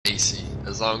easy.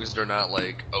 As long as they're not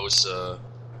like Osa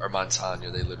or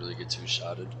Montagna, they literally get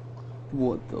two-shotted.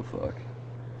 What the fuck?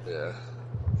 Yeah.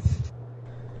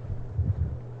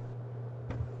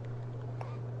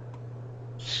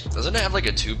 Doesn't it have like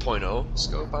a 2.0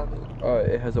 scope on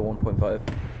it? It has a 1.5.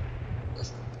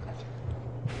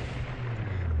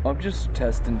 I'm just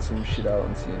testing some shit out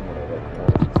and seeing what I like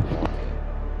more.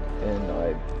 And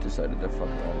I decided to fuck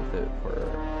around with it for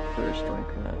our first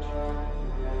ranked match.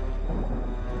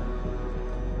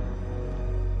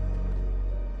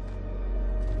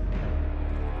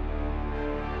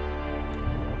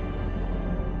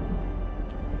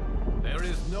 There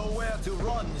is nowhere to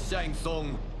run, Shang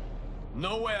Tsung.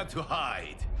 Nowhere to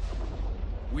hide.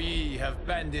 We have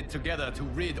banded together to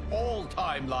rid all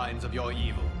timelines of your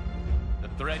evil. The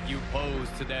threat you pose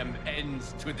to them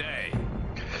ends today.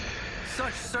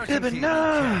 Such certainty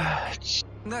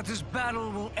that this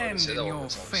battle will end in your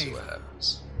favor.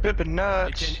 Pippin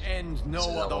nuts. It can end no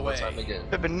other way.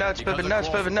 Pippin nuts, Pippin nuts,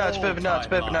 Pippin nuts, Pippin nuts,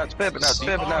 Pippin nuts, Pippin nuts,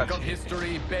 Pippin nuts.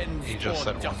 History bends. He just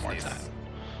said one more time.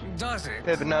 Does it?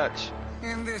 Pippin nuts.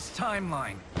 In this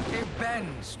timeline, it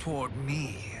bends toward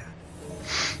me.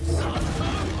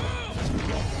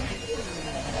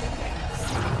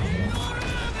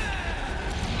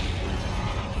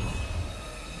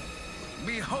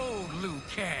 Behold, Liu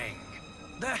Kang,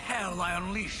 the hell I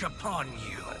unleash upon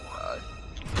you.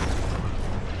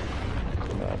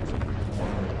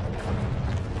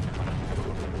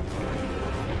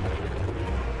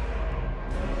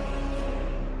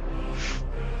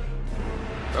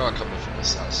 They're all coming from the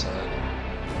south side.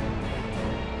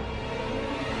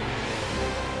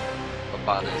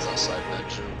 Abana is outside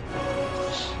bedroom.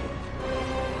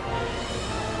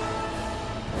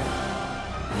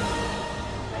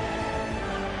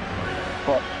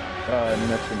 Fuck.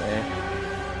 Next in A.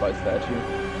 By statue.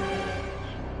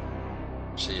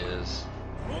 She is.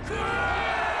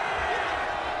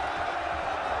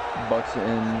 Bucks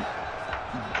in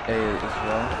A as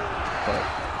well. But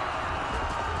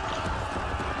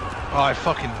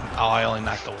I only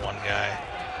knocked the one guy.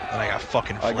 And I got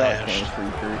fucking flashed. I got Canis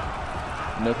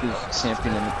 3-3. Nook is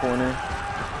camping in the corner.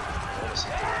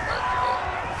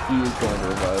 He is going to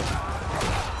revive.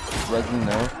 Resin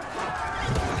no.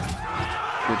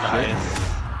 Good shit.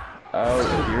 Out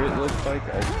here it looks like. I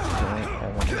don't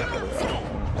have any other options.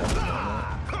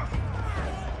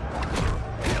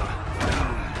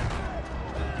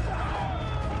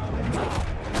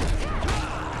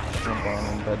 Jump on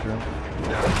in bedroom.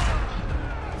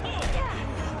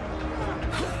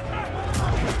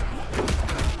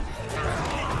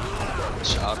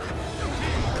 Shot.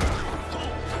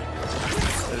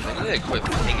 I need to quit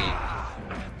pinging.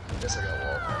 I guess I got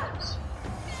wall bombs.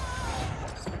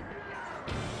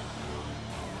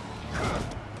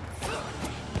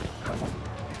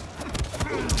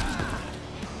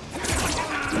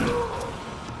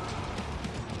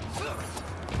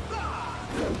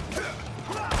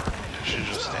 She's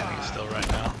just standing still right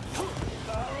now.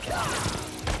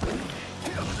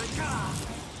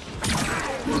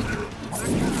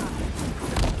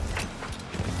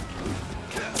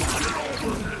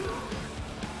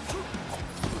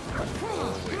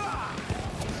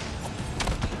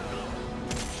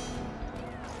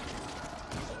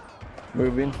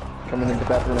 Moving. Coming into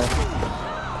bathroom now.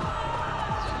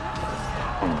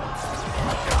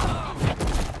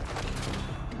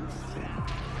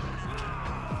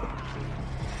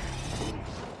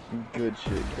 Good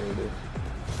shit, Curtis.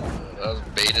 I was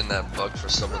baiting that bug for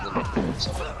some of them.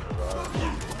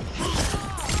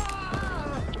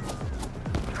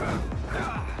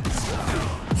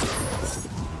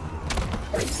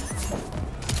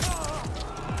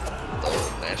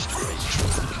 Oh, masturbation.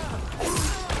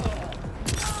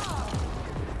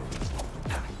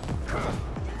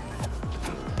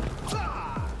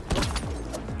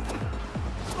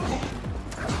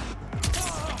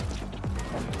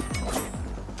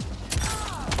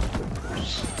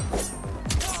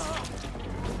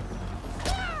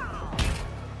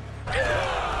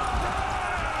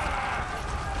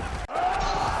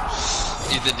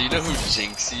 Ethan, do you know who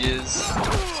Jinxie is?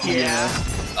 Yeah.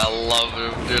 I love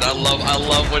him, dude. I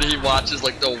love when he watches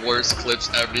like the worst clips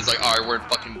ever. He's like, alright,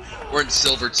 we're in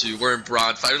silver 2, we're in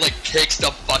bronze 5. He like kicks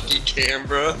the fucking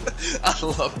camera. I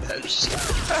love that shit.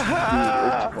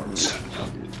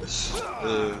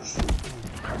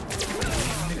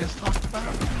 Niggas talked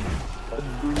about.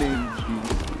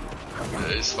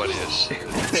 Yeah, he's funny as shit.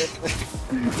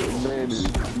 Man is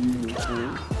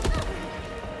beautiful.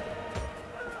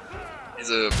 He's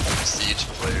a Siege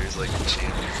player, he's like a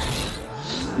champion.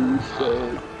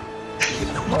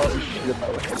 Oh shit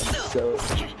about himself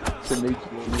to make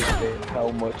you understand how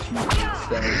much he is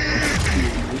selling.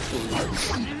 Oh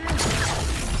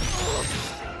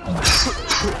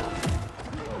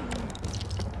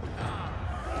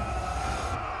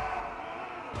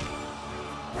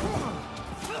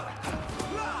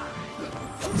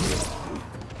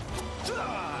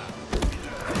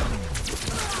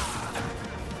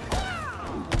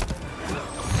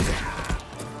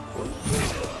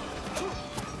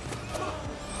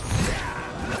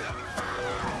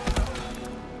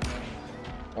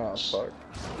fuck.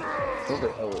 Those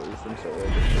are L's, I'm sorry.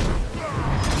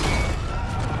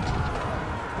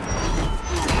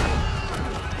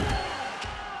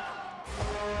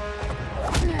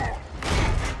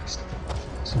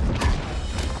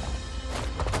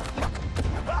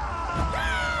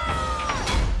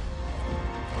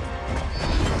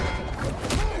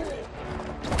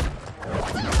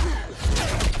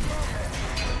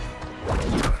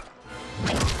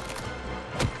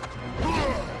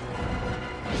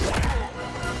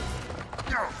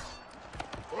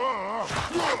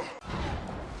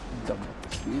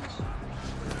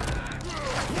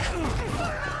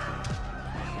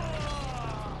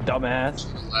 Dumbass.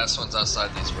 The last one's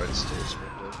outside these red stairs.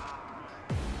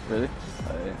 Really?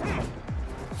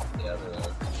 Yeah, they're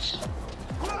there.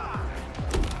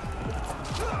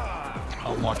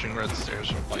 I'm watching red stairs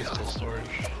from Lifesteal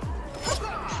storage.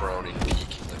 Crony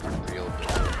peeking like a real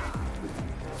door.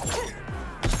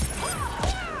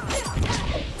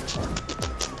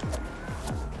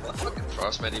 That fucking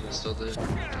Frostman even still there?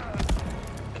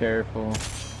 Careful.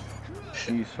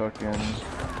 He's fucking...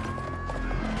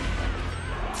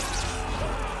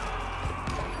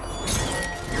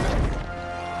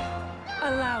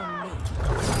 Allow me.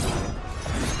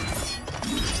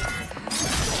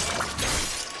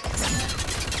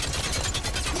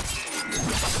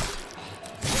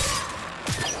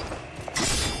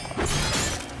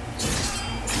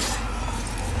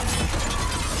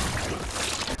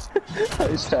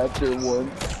 I tapped her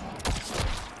once.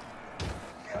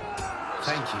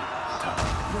 Thank you.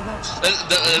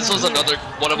 This was another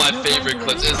one of my favorite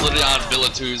clips. It's literally on Villa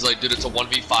 2's like, dude, it's a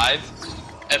 1v5.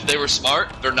 If they were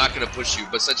smart, they're not gonna push you.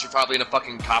 But since you're probably in a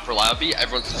fucking copper lobby,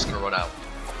 everyone's just gonna run out.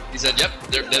 He said, yep,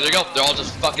 there they go. They're all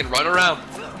just fucking running around.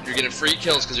 You're getting free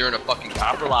kills because you're in a fucking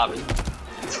copper lobby.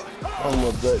 I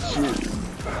love that shit.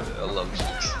 I love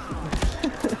cheeks.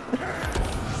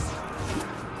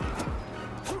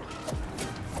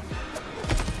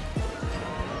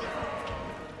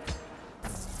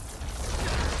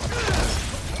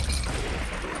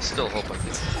 Still hope I get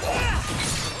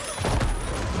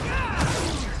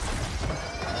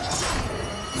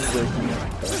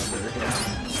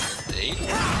eight?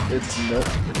 It's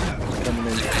nuts. Coming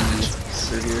in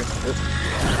through here.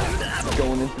 It's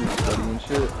going in through study and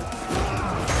shit.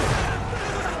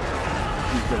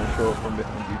 He's gonna show up from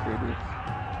behind you, Crater.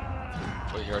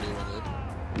 Wait, he already went in?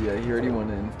 Yeah, he already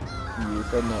went in. He was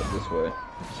heading out this way,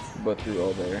 but through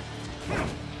all there.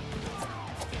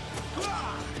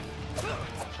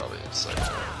 Probably inside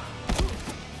there.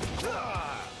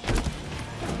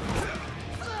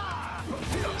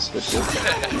 But this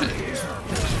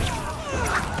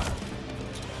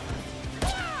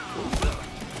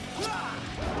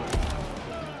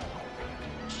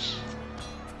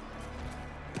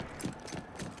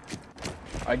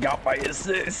I got my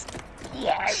assist.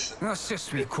 Yes.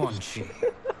 Assist me, Quan Chi.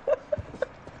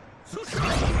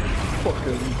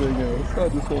 Fucking thing else. I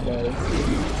just hold my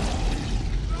assist.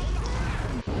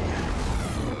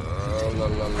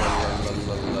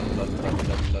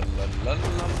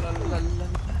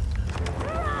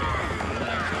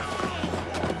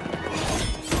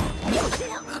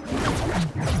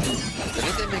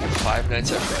 Didn't they make a Five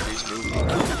Nights at Freddy's movie?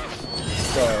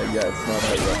 Yeah, it's not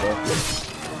out yet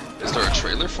though. Is there a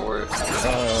trailer for it? 2.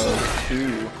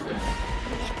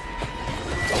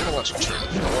 I wanna watch a trailer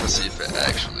for it. I wanna see if it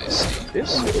actually seems. It looks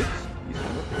decent.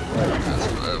 That's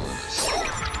what I wanna see.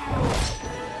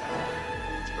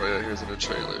 Oh yeah, here's a new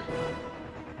trailer.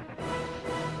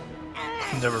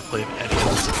 Never played any of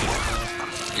this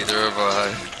game. Neither have I.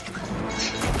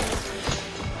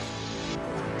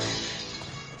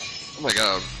 Oh my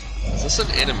god. Is this an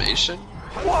animation?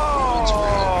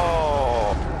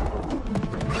 Whoa!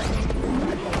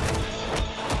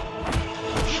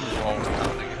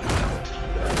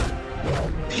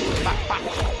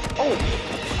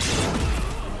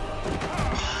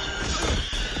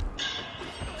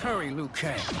 Hurry, Liu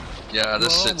Kang. Yeah,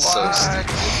 this shit's so stupid.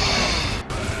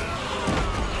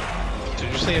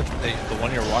 Did you say the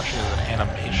one you're watching is an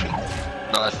animation?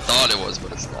 No, I thought it was,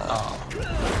 but it's not. Oh.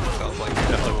 Sounds like you're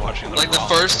definitely watching the Like the wrong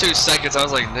first thing. 2 seconds, I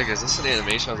was like, nigga, is this an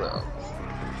animation? I was like,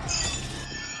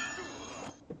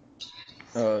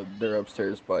 oh. They're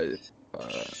upstairs by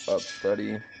Up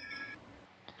study.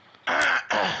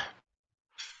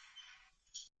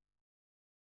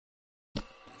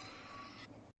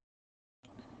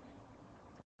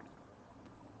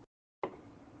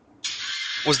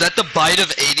 Was that the bite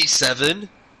of 87?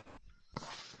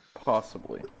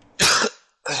 Possibly.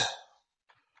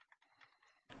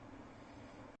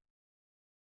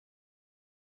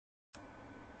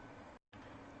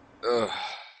 Ugh.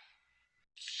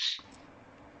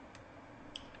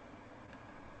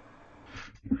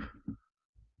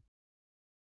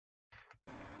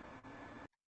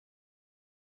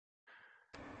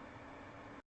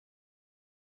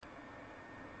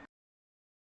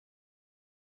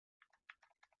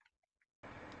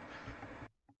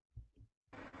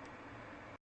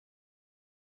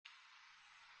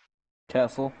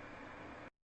 Castle.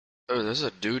 Oh, there's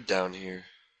a dude down here.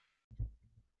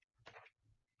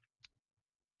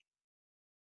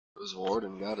 This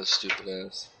warden got his stupid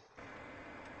ass.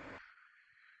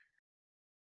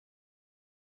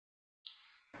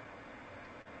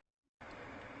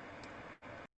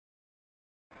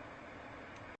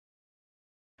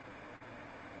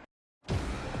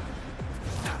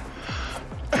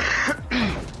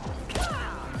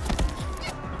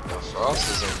 Frost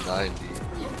is at 90.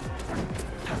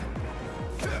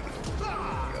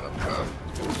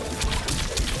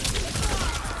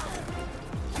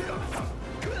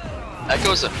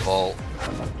 Echo's at fault.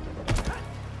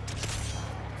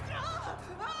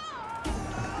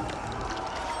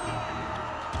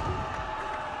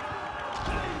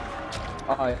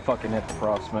 I fucking hit the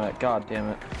frost mat. God damn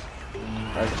it.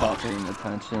 I stopped paying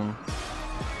attention.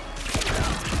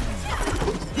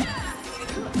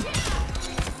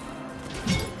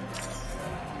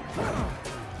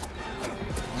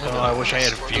 Oh, I wish I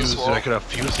had a fuse so I could have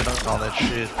fused it on all that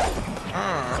shit.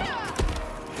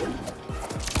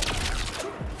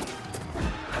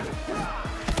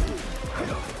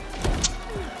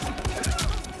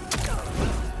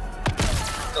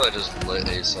 I just lit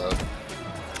Ace up.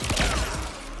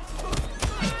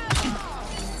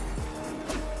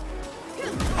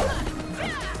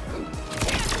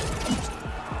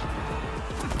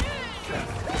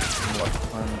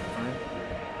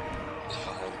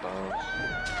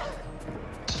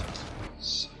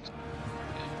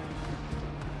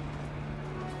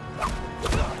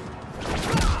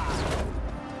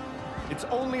 It's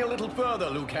only a little further,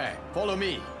 Liu Kang. Follow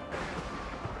me.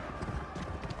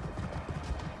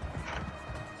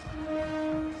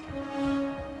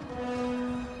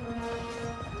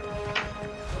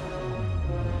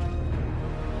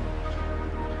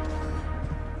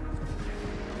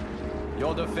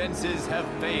 Your defenses have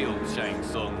failed, Shang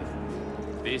Tsung.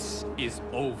 This is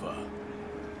over.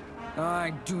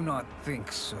 I do not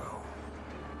think so.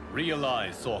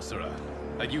 Realize, sorcerer,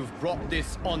 that you've brought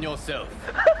this on yourself.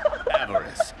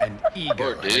 Avarice and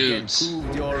ego again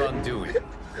proved your undoing.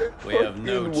 We have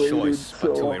no choice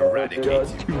but to eradicate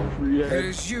you. It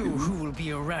is you who will be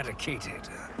eradicated.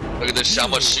 Look at this,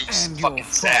 Shama shoots And fucking your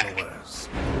Zack. followers.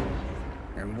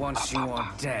 And once you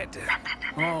are dead,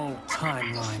 all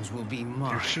timelines will be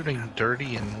mine. You're shooting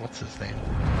Dirty and what's his name?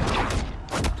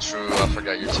 True, I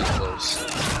forgot you're too close.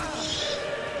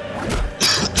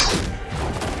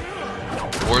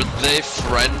 Were they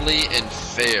friendly and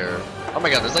fair? Oh my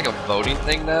god, there's like a voting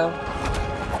thing now?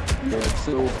 Yeah,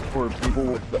 so for people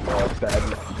with bad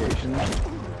reputations,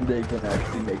 they can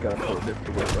actually make a vote if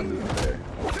they were friendly and fair.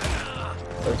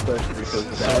 Especially because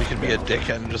of that. So we can be a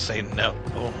dickhead and just say no.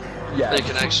 Oh. Yeah, They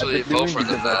can actually vote for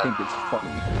them I now. think it's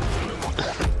funny.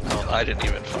 No, I didn't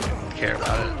even fucking care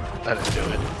about it. I didn't do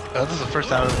it. Oh, this is the first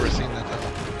time I've ever seen that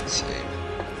though. Same.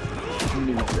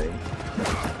 New thing.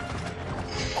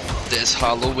 This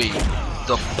Halloween,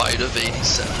 the bite of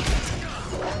 87.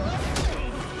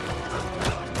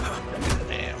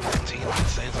 Damn, 15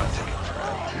 insane's not taking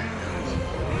forever.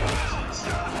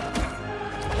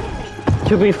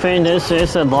 To be fair, this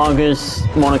is the longest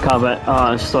Motral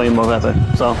Kombat story mode ever,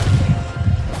 so.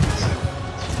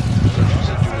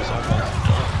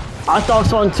 I thought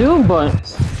so too, but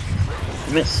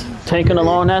it's taken a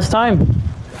long ass time.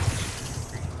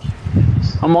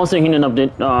 I'm also hitting up the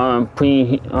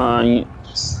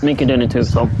make it in it too,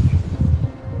 so.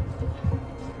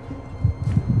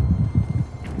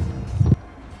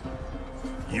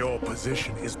 Your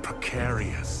position is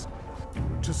precarious.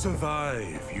 To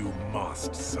survive, you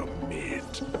must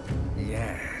submit.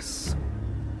 Yes.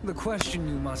 The question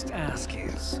you must ask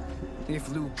is, if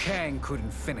Liu Kang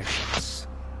couldn't finish us,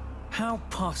 how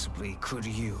possibly could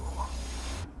you?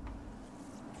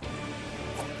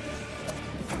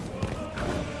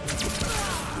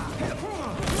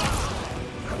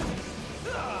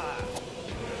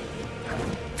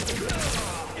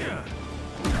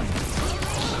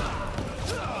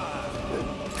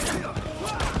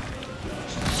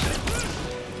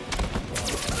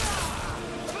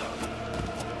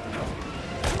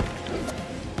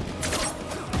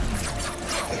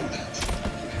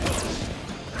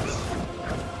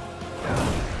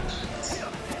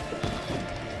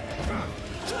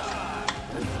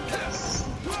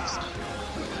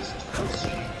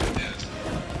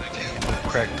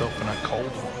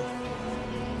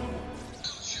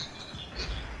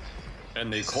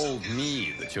 And they called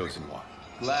me the Chosen One.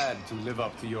 Glad to live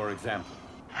up to your example.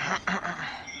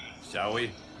 Shall we?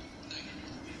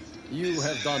 You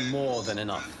have done more than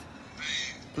enough.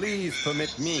 Please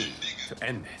permit me to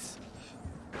end this.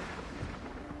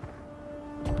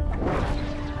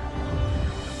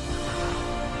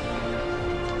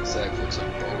 Zach looks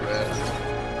like Bo Rat.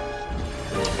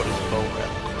 What is Bo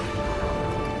Rat?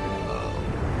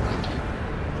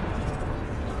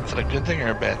 Is it a good thing or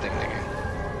a bad thing, nigga?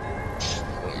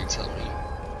 What you tell me?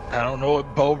 I don't know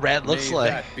what Bo Rat looks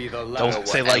like. Don't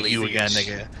say like you again,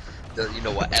 nigga. You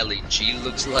know what LEG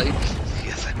looks like?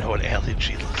 Yes, I know what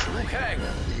LEG looks like. Okay.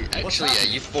 Actually, yeah,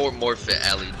 you more fit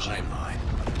LEG.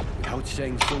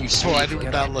 You so I do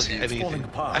not look anything.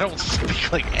 I don't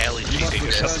speak like LEG,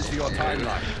 nigga.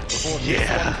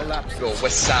 Yeah. Go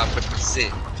West Side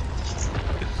represent.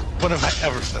 When have I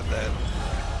ever said that?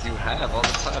 You have all the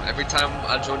time. Every time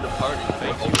I join the party,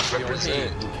 I always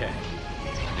represent. Okay.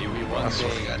 I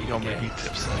swear to God, you don't make me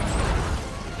tips then.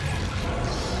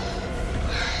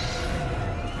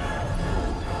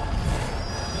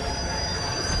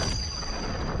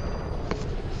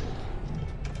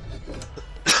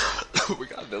 We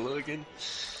got Villa again.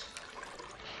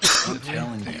 I'm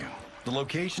telling you, the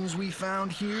locations we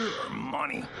found here are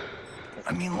money.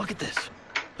 I mean, look at this.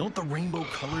 Don't the rainbow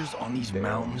colors on these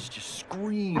mountains just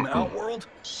scream Outworld?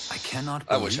 I cannot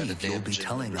believe you'll be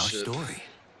telling our story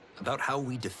about how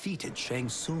we defeated Shang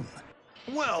Tsung.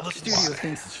 Well, the studio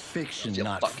thinks it's fiction,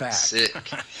 not fact. Sick.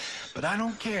 But I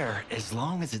don't care as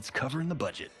long as it's covering the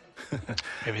budget.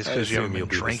 Maybe it's because you haven't been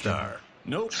drinking.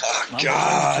 Nope. Oh,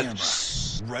 God.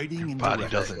 Writing and Body directing.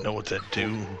 doesn't know what to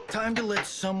do. Time to let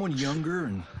someone younger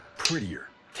and prettier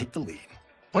take the lead.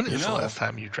 When is the last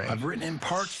time you drank? I've written in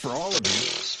parts for all of you.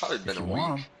 It's probably been a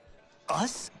week.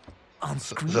 Us? On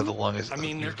screen? Is that the longest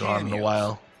you've gone in a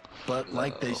while? But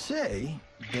like they say,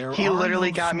 there he are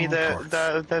literally no got me small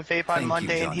the vape on Thank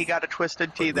Monday, you, and he Johnny. got a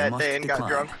twisted tea But we that day and must got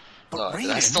decline. drunk. No, Raiden,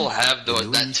 I still have the that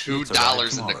Louis $2 Sheets arrive in the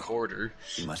tomorrow. quarter.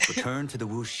 You must return to the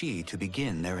Wuxi to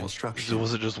begin their So instruction.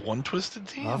 was it just one twisted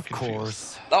tea? Of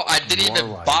course. No, I didn't even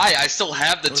You're right. buy. I still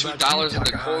have the What about $2 you, in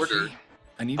the Takahashi? quarter.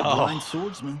 I need a blind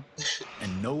swordsman,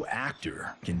 and no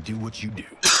actor can do what you do.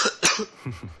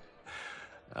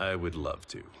 I would love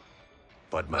to.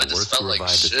 But my I just work felt to like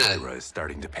revive the shit. Tyra is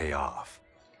starting to pay off.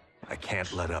 I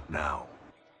can't let up now.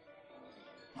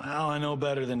 Well, I know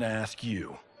better than to ask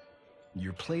you.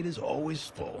 Your plate is always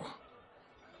full.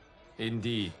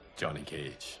 Indeed, Johnny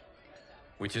Cage.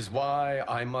 Which is why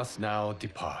I must now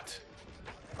depart.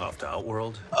 Off to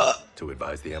Outworld? To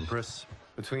advise the Empress?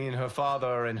 Between her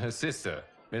father and her sister,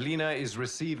 Melina is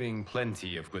receiving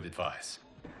plenty of good advice.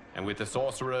 And with the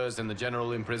sorcerers and the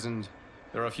general imprisoned,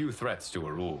 there are few threats to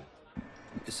her rule.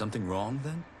 Is something wrong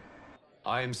then?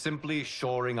 I am simply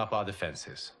shoring up our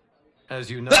defenses. As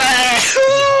you know,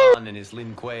 Han and his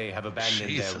Lin Kuei have abandoned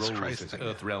Jesus their roles Christ, as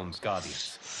nigga. Earthrealm's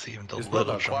guardians. Seemed a His little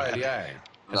brother, Kuai dramatic. Liang,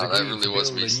 has No, that agreed really to was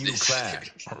build me a new sneezing. clan.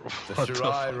 The What the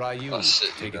Shirai fuck? Ryu Oh,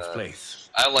 shit, take its man. place.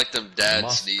 I like them We dad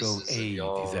must go sneezes and aid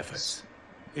yawns. these efforts.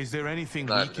 Is there anything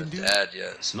I'm not even a dad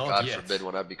yet, so Not God yet. forbid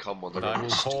when I become one. But they're I will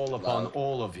gonna be call stupid upon loud.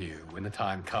 all of you when the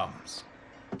time comes.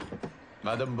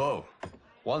 Madame Bo,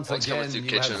 once What's coming again through you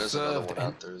kitchen? have There's another served one an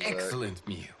out there, Zach. excellent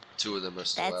meal. 2 of them are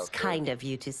still That's out there. kind of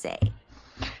you to say.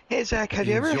 Hey Zach, have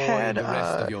you ever Enjoy had the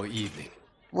rest of your evening,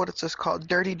 what is this called?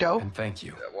 Dirty dough? and thank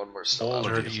you. Yeah, one more still All out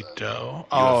of there, Dirty Zach. dough.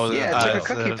 You have Oh, Yeah, it's like a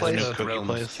cookie the place. new Earth cookie Realms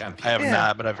place. champion. I have Yeah.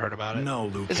 not, but I've heard about it. No,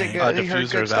 Liu Is it Kang. good? You heard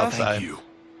good Diffuser's stuff? outside. Thank you.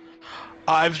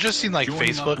 I've just seen like Joining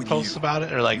up Facebook with posts you about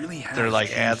it, or like really has they're like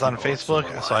changed ads on the course of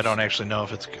Facebook, our so I don't lives. actually know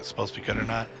if it's supposed to be good or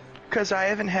not. Because I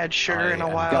haven't had sugar in a I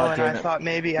am while, God and I damn it. thought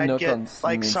maybe I'd Nook get on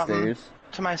like steaming something stairs.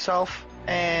 to myself.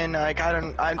 And like I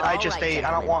All just right, ate. I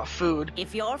don't gentlemen. want food.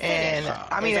 If you're And finished,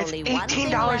 I mean, there's it's only one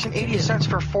thing $18.80 left to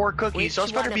for 4 cookies. Which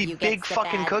Those better one be of you big gets the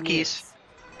fucking bad cookies.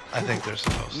 I think they're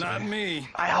supposed to. Not be. me.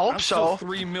 I hope I'm so. still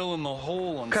 $3 million in the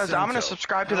hole on Because I'm gonna Sento.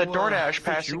 subscribe to the How, DoorDash fit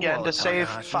pass your again to wallet, save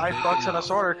Takahashi? $5 on this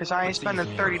order. Because I ain't spending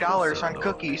 $30 on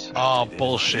cookies. Oh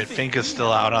bullshit! Fink is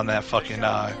still out on that fucking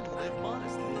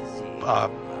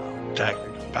deck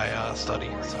by study.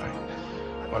 Sorry,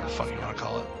 what the fuck you wanna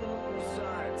call it?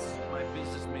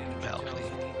 Balcony.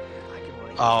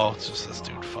 Oh, it's just this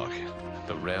dude. Fuck.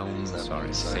 The realms are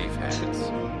in safe hands.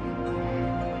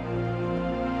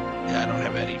 Yeah, I don't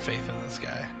have any faith in this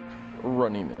guy.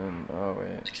 Running in. Oh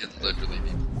wait. It could literally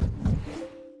be